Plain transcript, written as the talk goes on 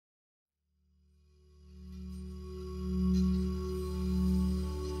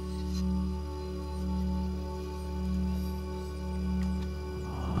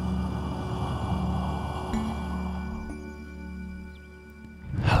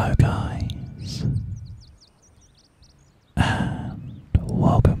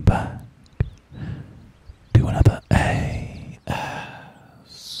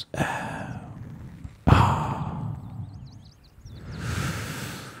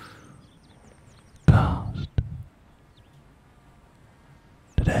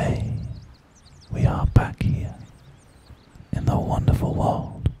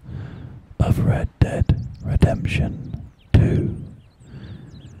Redemption 2.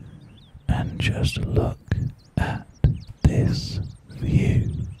 And just look at this view.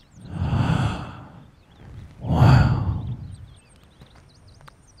 Wow.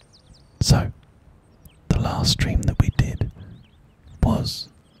 So, the last stream that we did was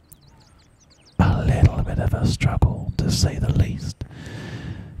a little bit of a struggle, to say the least,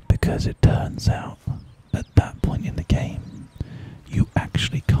 because it turns out at that point in the game you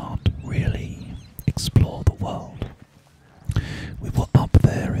actually can't really explore the world. We were up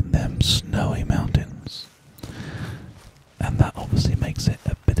there in them snowy mountains, and that obviously makes it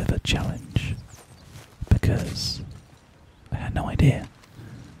a bit of a challenge, because I had no idea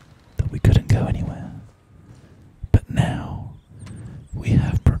that we couldn't go anywhere. But now we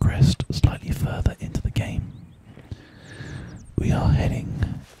have progressed slightly further into the game. We are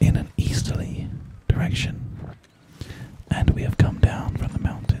heading in an easterly direction, and we have come down from the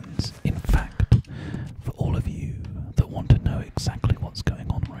mountains. In fact, for all of you that want to know exactly what's going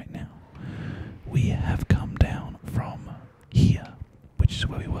on right now, we have come down from here, which is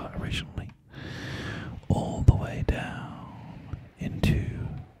where we were originally, all the way down into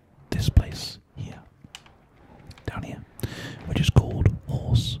this place here, down here, which is called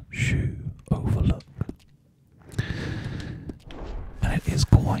Horseshoe Overlook. And it is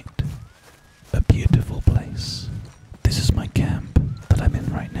quite a beautiful place. This is my camp that I'm in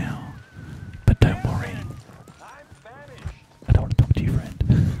right now, but don't worry, I don't want to talk to you,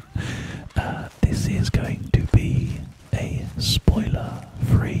 friend. This is going to be a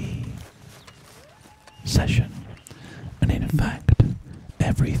spoiler-free session, and in fact,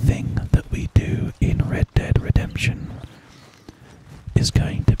 everything that we do in Red Dead Redemption is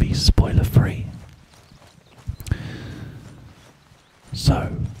going to be spoiler-free.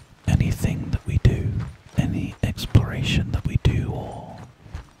 So, anything that we do, any exploration that we do, or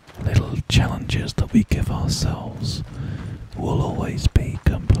little challenges that we give ourselves, will always be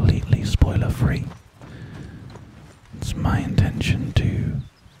completely spoiler-free. It's my intention to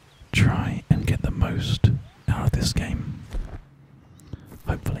try and get the most out of this game.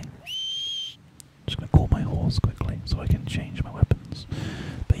 Hopefully. Just gonna call my horse quickly so I can change my weapons.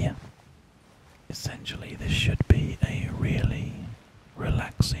 But yeah, essentially this should be a really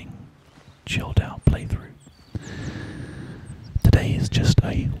relaxing, chilled out playthrough. Today is just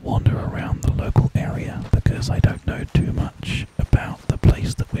a wander around the local area because I don't know too much about the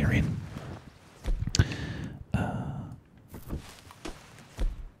place that we're in.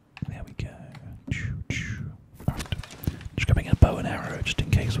 There we go. Alright. Just grabbing a bow and arrow just in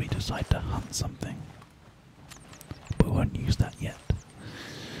case we decide to hunt something. But we won't use that yet.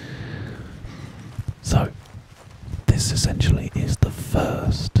 So, this essentially is the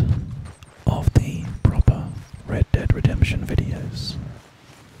first of the proper Red Dead Redemption videos.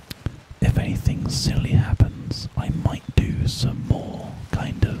 If anything silly happens, I might do some more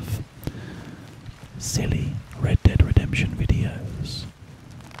kind of silly Red Dead Redemption videos.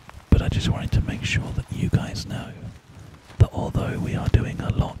 But I just wanted to make sure that you guys know that although we are doing a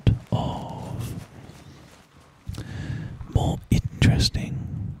lot of more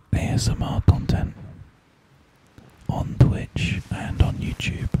interesting ASMR content on Twitch and on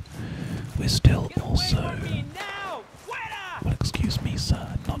YouTube, we're still also... Well, excuse me, sir,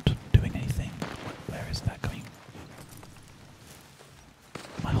 not doing anything. Where is that going?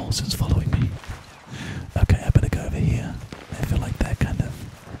 My horse is following me. Okay, I better go over here. I feel like they're kind of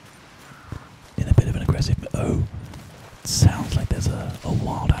in a bit of an aggressive... Oh, it sounds like there's a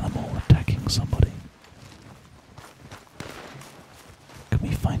wild animal attacking somebody. Can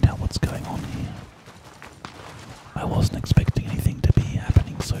we find out what's going on here? I wasn't expecting anything to be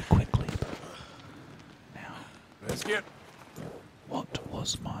happening so quickly, but now... Let's get... What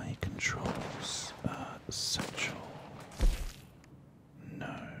was my controls? Satchel.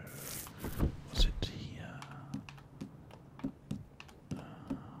 No. Was it here?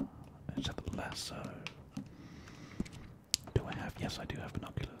 Let's have a lasso. Do I have... Yes, I do have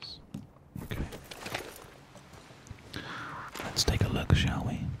binoculars. Okay. Let's take a look, shall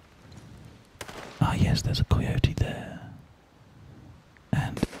we? Ah, yes, there's a coyote there.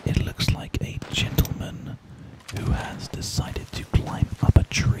 And it looks like a gentleman who has decided to climb up a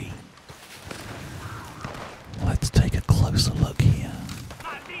tree. Let's take a closer look here.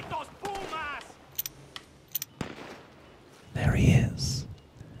 There he is.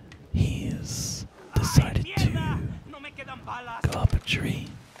 He has decided to go up a tree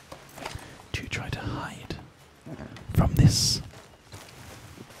to try to hide from this.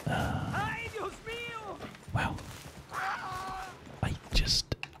 Wow. I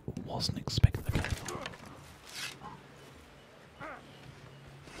just wasn't expecting that.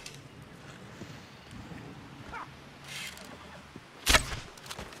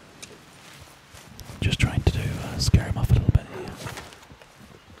 to scare him off a little bit here.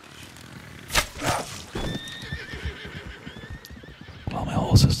 Well, my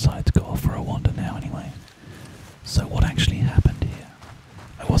horse has decided to go off for a wander now anyway. So what actually happened here?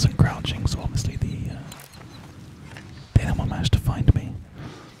 I wasn't crouching, so obviously the animal managed to find me.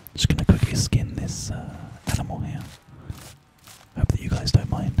 Just gonna quickly skin this animal here. Hope that you guys don't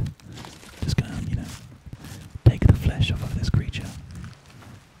mind. Just gonna, you know, take the flesh off of this creature.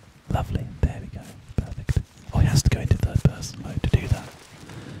 Lovely, there we go, perfect. Oh, he has to go into third person mode to do that.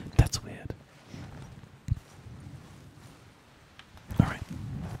 That's weird. Alright.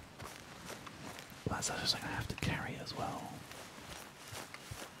 Well, that's just something I have to carry as well.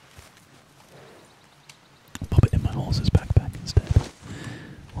 Pop it in my horse's backpack instead.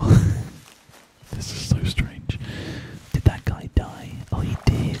 This is so strange. Did that guy die? Oh, he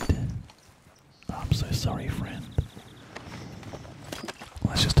did. Oh, I'm so sorry, friend.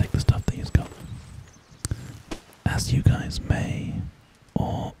 Let's just take the stuff that he's got. As you guys may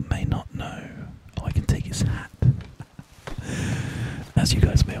or may not know, oh, I can take his hat. As you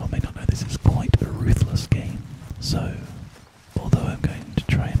guys may or may not know, this is quite a ruthless game. So, although I'm going to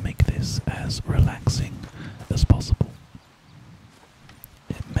try and make this as relaxing as possible,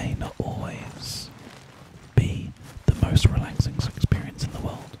 it may not always be the most relaxing experience in the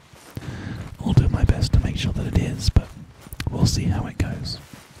world. I'll do my best to make sure that it is, but we'll see how it goes.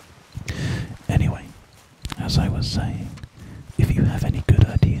 Anyway, as I was saying, if you have any good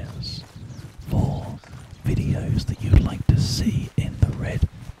ideas for videos that you'd like to see in the Red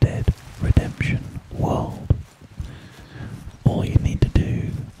Dead Redemption world, all you need to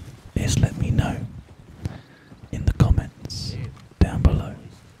do is let me know in the comments down below.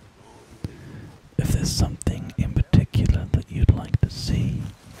 If there's something in particular that you'd like to see,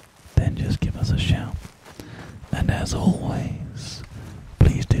 then just give us a shout. And as always,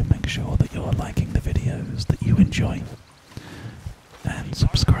 please do make sure that you're liking the videos that you enjoy, and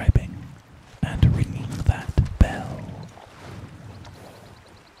subscribing, and ringing that bell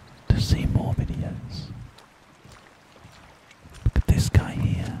to see more videos. Look at this guy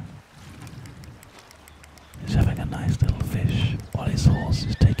here. He's having a nice little fish while his horse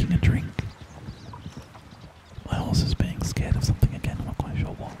is taking a drink. My horse is being scared of something again, I'm not quite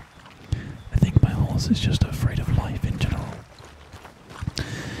sure what. I think my horse is just afraid of life in general.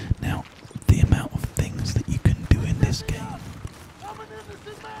 Now, the amount of things that you can do in this game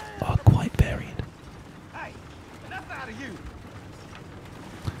are quite varied. Hey, enough out of you.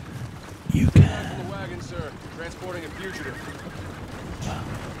 You can... The wagon, sir. Transporting a fugitive.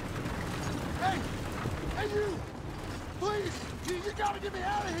 Hey, you! Please, you gotta get me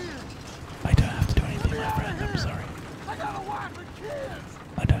out of here. I don't have to do anything, my friend, I'm sorry. I got a wife and kids.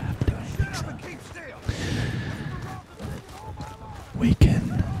 I don't have to do anything, sir. Keep still. We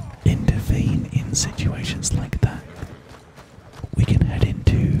can intervene in situations like that. We can head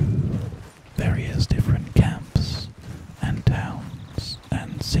into various different camps and towns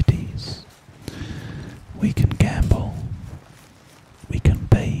and cities. We can gamble. We can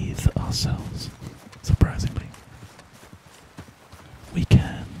bathe ourselves, surprisingly. We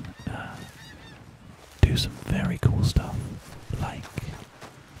can do some very cool stuff, like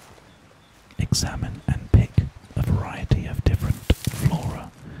examine and pick a variety of different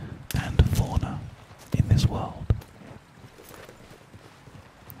flora and fauna in this world.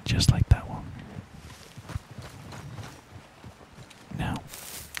 Just like that one. Now,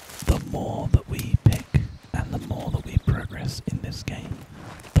 the more that we pick and the more that we progress in this game,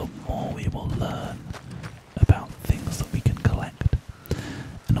 the more we will learn about things that we can collect.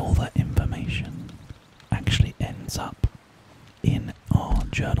 And all that information actually ends up in our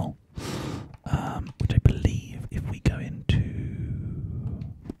journal, which I believe if we go into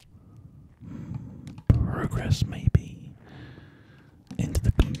progress, maybe into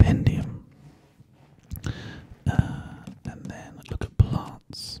the compendium, and then look at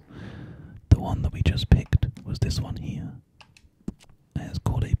plants. The one that we just picked was this one here, and it's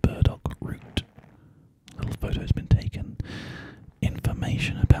called a burdock root. A little photo's been taken.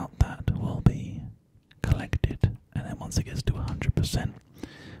 Information about that will be collected, and then once it gets to 100%,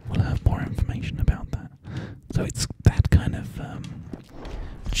 we'll have more information about that. So it's that kind of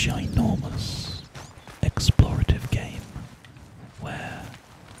ginormous explorative game where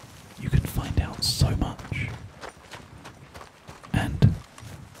you can find out so much, and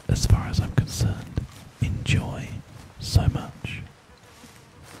as far as I'm concerned, enjoy so much.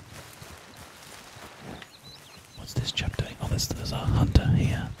 What's this chap doing? Oh, there's a hunter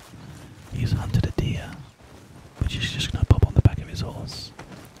here. He's hunted a deer, which he's just going to pop on the back of his horse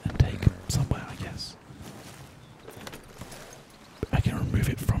and take somewhere, I guess. I can remove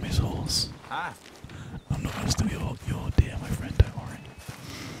it from his horse. Hi. I'm not It's still your dear, my friend, don't worry.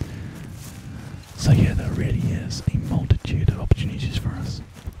 So yeah, there really is a multitude of opportunities for us.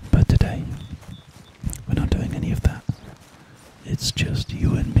 But today, we're not doing any of that. It's just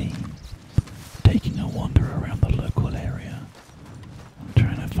you and me taking a wander around the local area and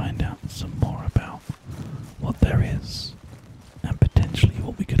trying to find out some more about what there is and potentially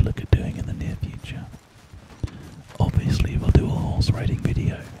what we could look at doing in the near future. Obviously, we'll do a horse riding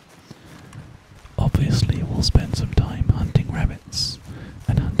video. Obviously, we'll spend some time hunting rabbits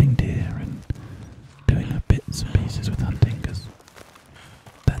and hunting deer and doing bits and pieces with hunting, because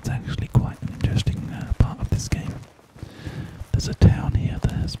that's actually quite an interesting part of this game. There's a town here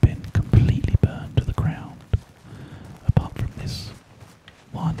that has been completely burned to the ground, apart from this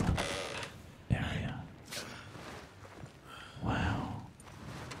one area. Wow.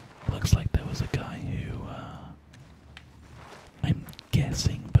 Looks like there was a guy who, I'm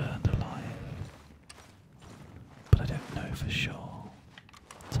guessing burned alive. But I don't know for sure.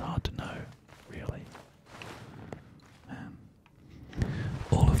 It's hard to know, really.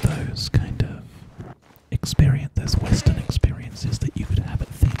 All of those kind of those Western experiences that you could have at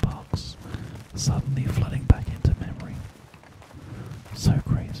theme parks, suddenly flooding back into memory. So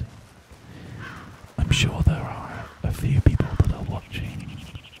crazy. I'm sure there are a few people that are watching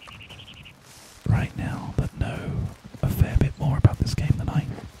right now that know a fair bit more about this game than I.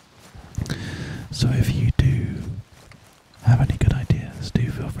 So if you do have any good ideas, do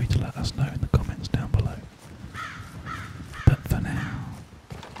feel free to let us know in the comments down below. But for now,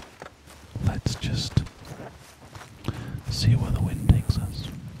 let's just see where the wind takes us.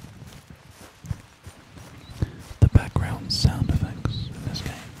 The background sound effects in this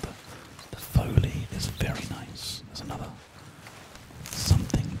game, the Foley is very nice. There's another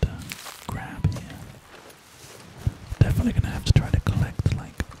something to grab here. Definitely going to have to try to collect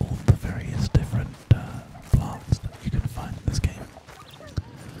like all the various different plants that you can find in this game.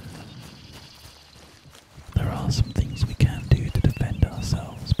 There are some things we can do to defend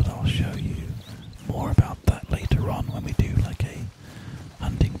ourselves, but I'll show you more about that later on when we do like a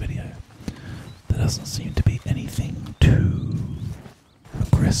hunting video. There doesn't seem to be anything too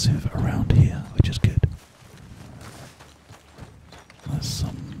aggressive around here, which is good. There's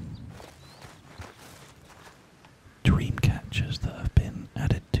some dream catchers that have been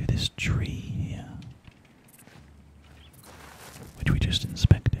added to this tree here, which we just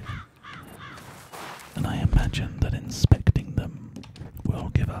inspected. And I imagine that inspecting them will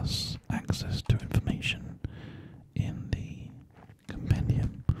give us access to information in the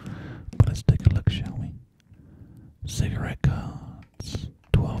compendium. But let's take a look, shall we? Cigarette cards.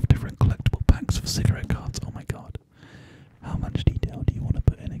 12 different collectible packs of cigarette cards. Oh my god. How much detail do you want to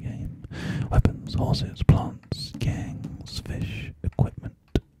put in a game? Weapons, horses, plants, gangs, fish, equipment.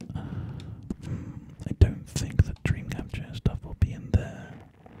 I don't think that dream capture stuff will be in there.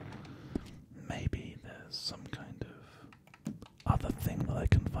 Maybe there's some kind of other thing that I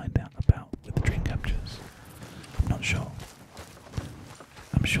can find out about with the dream captures. I'm not sure.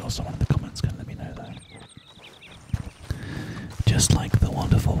 I'm sure someone in the comments can let me know though. Just like the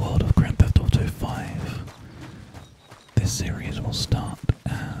wonderful world of Grand Theft Auto 5, this series will start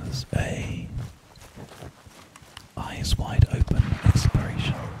as a eyes wide open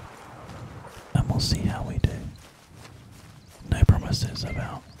exploration, and we'll see how we do. No promises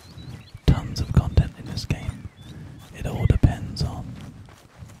about tons of content in this game. It all depends on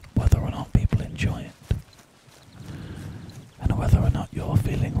whether or not people enjoy it, and whether or not you're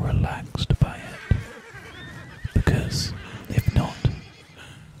feeling relaxed by it. Because if not,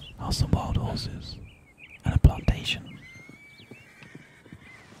 are some wild horses and a plantation.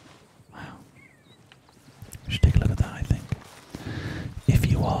 Wow. We should take a look at that, I think.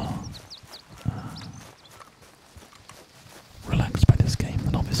 If you are relaxed by this game,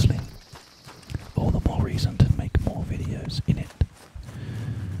 then obviously all the more reason to make more videos in it.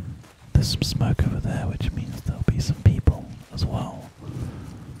 There's some smoke over there, which means there'll be some people as well.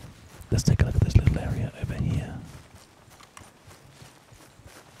 Let's take a look at this little area over here.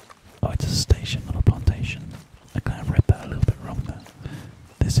 Oh, it's a station, not a plantation. I kind of read that a little bit wrong there.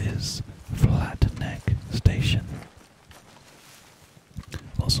 This is Flat Neck Station.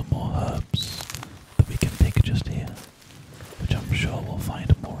 Got some more herbs that we can pick just here, which I'm sure we'll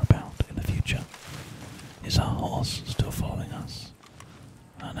find more about in the future. Is our horse still following us?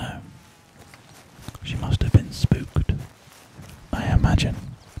 I know. She must have been spooked, I imagine.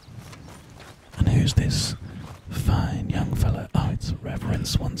 And who's this fine young fellow? Oh, it's Reverend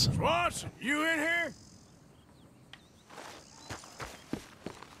Swanson. Swanson, you in here?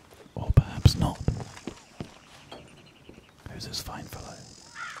 Or perhaps not. Who's this fine fellow?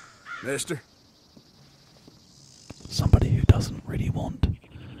 Mister, doesn't really want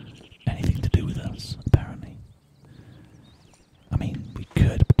anything to do with us, apparently. I mean, we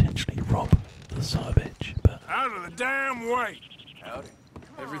could potentially rob the Savage, but... Out of the damn way! Howdy.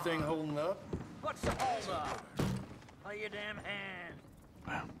 Everything holding up? What's the hold up? Lay your damn hand.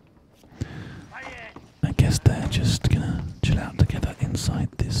 Wow. Lay it. I guess they're just gonna chill out together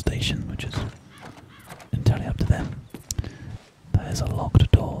inside this station, which is entirely up to them. There's a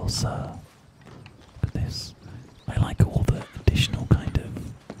locked door, sir. Look at this. I like all the additional kind of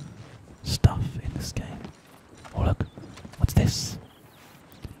stuff in this game. Oh look, what's this?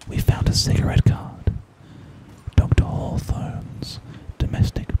 We found a cigarette card. Dr. Hawthorne's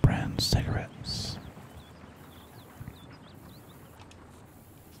domestic brand cigarettes.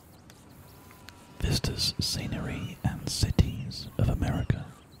 Vistas, Scenery and Cities of America.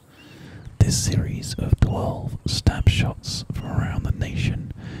 This series of 12 snapshots from around the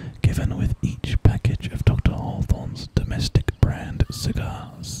nation, given with each package of Dr. Hawthorne's domestic brand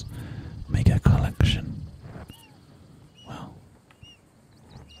cigars, make a collection. Well,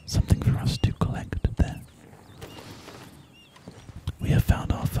 something for us to collect there. We have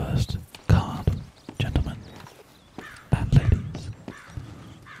found our first card, gentlemen and ladies.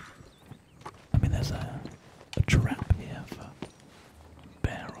 I mean, there's a trap here for a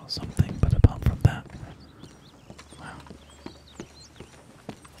bear or something, but apart from that, wow.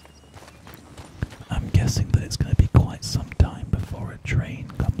 I'm guessing that it's going to be quite some time before a train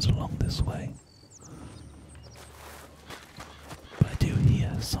comes along this way. But I do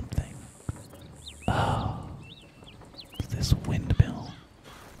hear something. Oh, it's this windmill.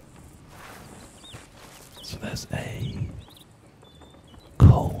 So there's a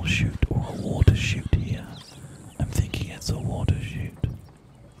coal chute or a water chute here. I'm thinking it's a water chute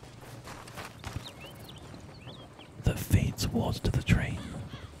that feeds water to the train.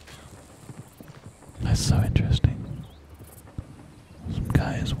 That's so interesting. Some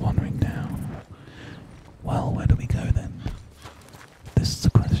guy is wandering down. Well, where do we go then? This is the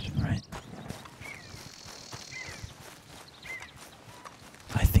question, right?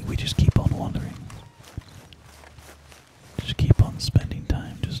 I think we just keep on wandering. Just keep on spending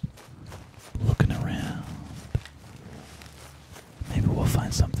time just looking around. Maybe we'll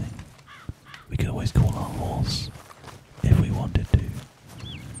find something. We could always call our horse if we wanted to.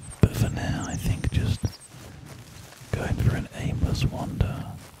 But for now, I think just going for an aimless wander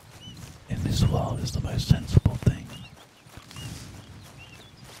in this world is the most sensible thing.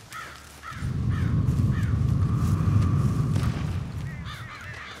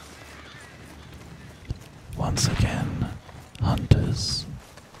 Once again, hunters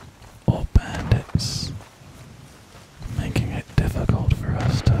or bandits, making it difficult for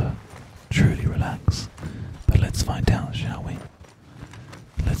us to truly relax. But let's find out, shall we?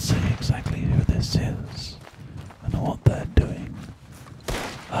 Let's see exactly who this is and what they're doing.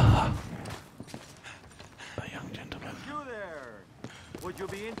 Aha! A young gentleman. You there. Would you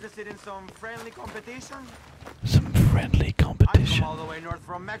be interested in some friendly competition? Some friendly I'm competition. from all the way north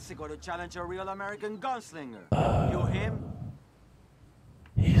from Mexico to challenge a real American gunslinger. You him?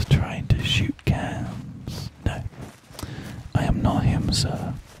 He's trying to shoot cans. No, I am not him,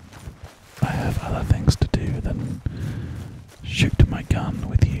 sir. I have other things to do than shoot my gun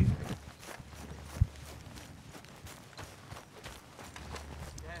with you.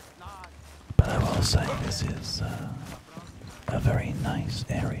 Yes, not. But I will say this is a very nice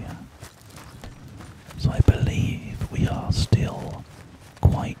area. So I believe we are still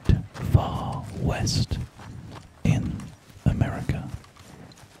quite far west in America.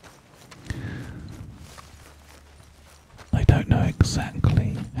 I don't know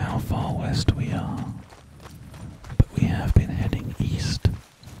exactly how far west we are, but we have been heading east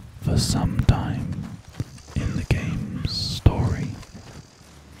for some time in the game's story.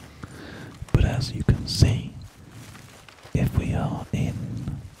 But as you can see, if we are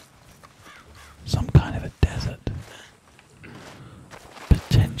in some kind of a desert,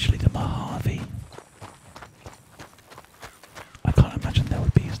 potentially the Mojave, I can't imagine there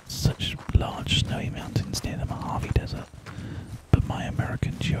would be such large snowy mountains near the Mojave Desert, but my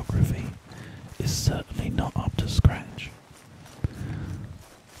American geography is certainly not up to scratch.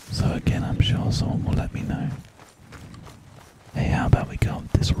 So again, I'm sure someone will let me know. Hey, how about we go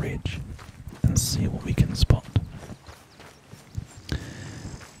up this ridge and see what we can spot?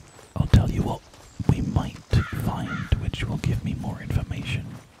 I'll tell you what we might find, which will give me more information.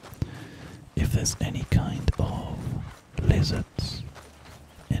 If there's any kind of lizards,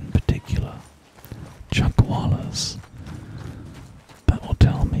 in particular chuckwalas, that will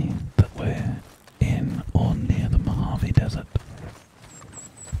tell me that we're in or near the Mojave Desert.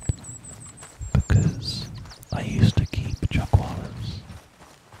 Because I used to keep chuckwalas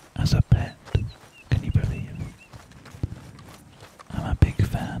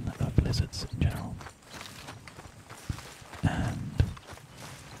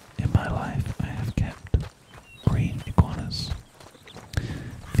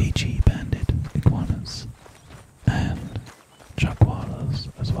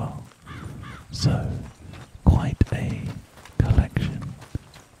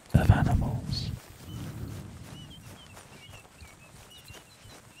of animals.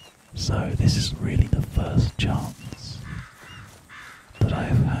 So this is really the first chance that I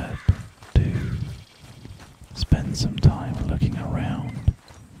have had to spend some time looking around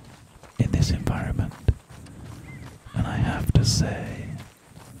in this environment, and I have to say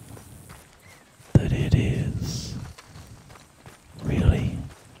that it is really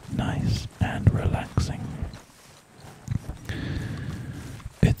nice and relaxing.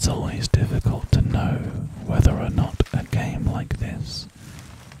 It's always difficult to know whether or not a game like this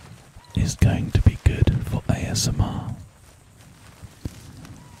is going to be good for ASMR.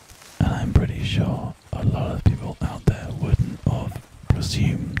 And I'm pretty sure a lot of people out there wouldn't have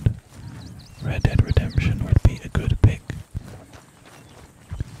presumed Red Dead Redemption would be a good pick.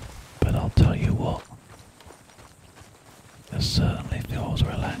 But I'll tell you what, it certainly feels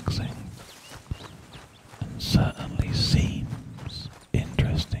relaxing and certainly seems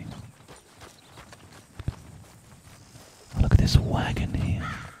interesting. Look at this wagon here.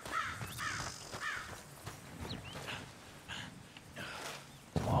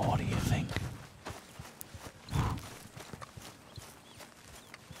 Well, what do you think?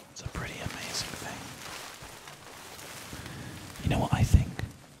 It's a pretty amazing thing. You know what I think?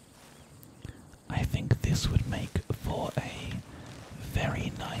 I think this would make for a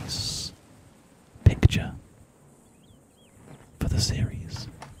very nice picture for the series.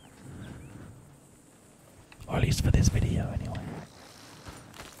 Or at least for this video anyway.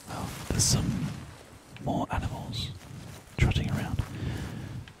 Well, there's some more animals trotting around.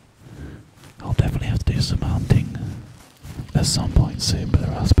 I'll definitely have to do some hunting at some point soon, but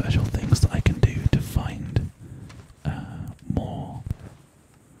there are special things that I can do to find more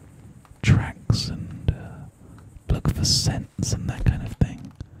tracks and look for scents and that kind of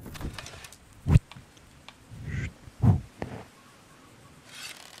thing.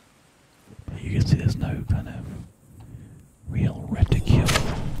 But you can see there's no kind of real reticule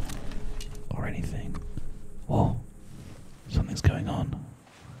or anything. Whoa, something's going on.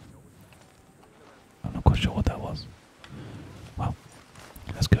 I'm not quite sure what that was. Well,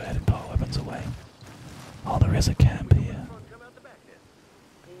 let's go ahead and put our weapons away. Oh, there is a camp here.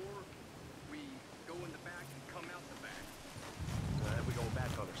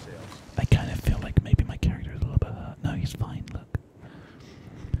 I kind of feel like maybe my character is a little bit hurt. No, he's fine, look.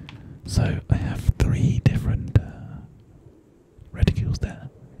 So, I have 3 different reticules there.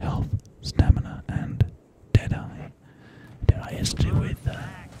 Health, stamina, and Deadeye. Deadeye is to do with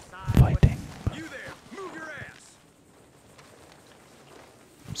fighting. You there, move your ass.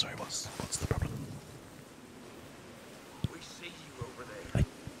 I'm sorry, what's the problem? We see you over there.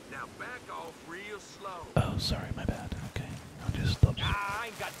 Now back off real slow. Oh, sorry, my bad. Okay, I'll just stop. I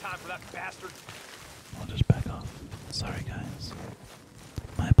ain't got time for that bastard. I'll just back off. Sorry, guys.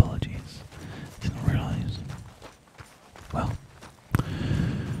 My apologies. Didn't realize. Well,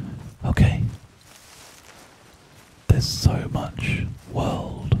 okay. There's so much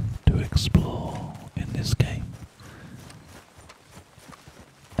world to explore in this game.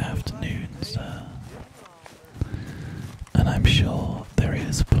 Afternoons, and I'm sure there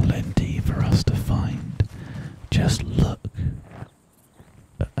is plenty for us to find. Just look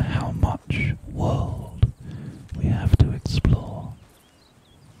at how much world we have to explore.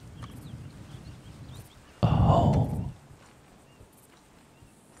 A whole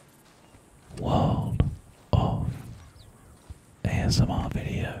world of ASMR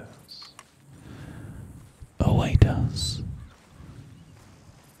videos await us.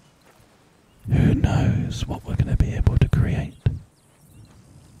 Who knows what we're going to be able to create?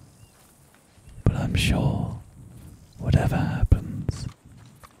 But I'm sure whatever happens,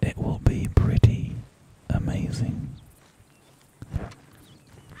 it will be pretty amazing.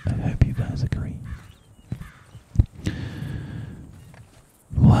 I hope you guys agree.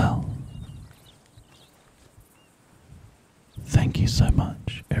 Well, thank you so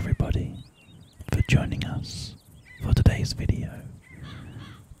much, everybody, for joining us for today's video.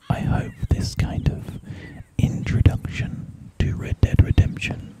 I hope this kind of introduction to Red Dead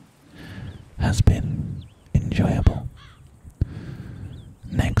Redemption has been enjoyable.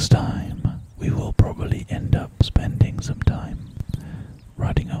 Next time, we will probably end up spending some time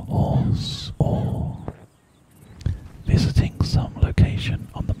riding a horse or visiting some location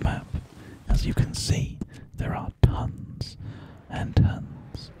on the map. As you can see, there are tons and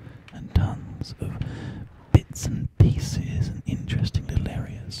tons and tons of bits and pieces and interesting little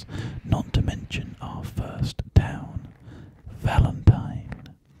areas, not to mention our first town, Valentine,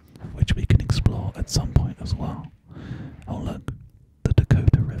 which we can explore at some point as well. Oh look, the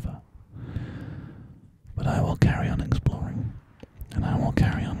Dakota River. But I will carry on exploring, and I will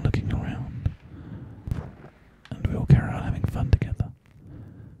carry on looking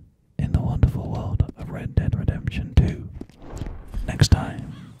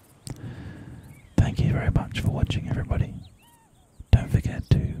watching, everybody. Don't forget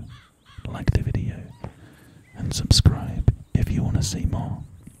to like the video and subscribe if you want to see more.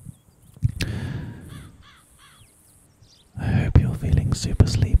 I hope you're feeling super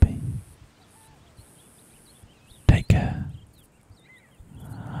sleepy.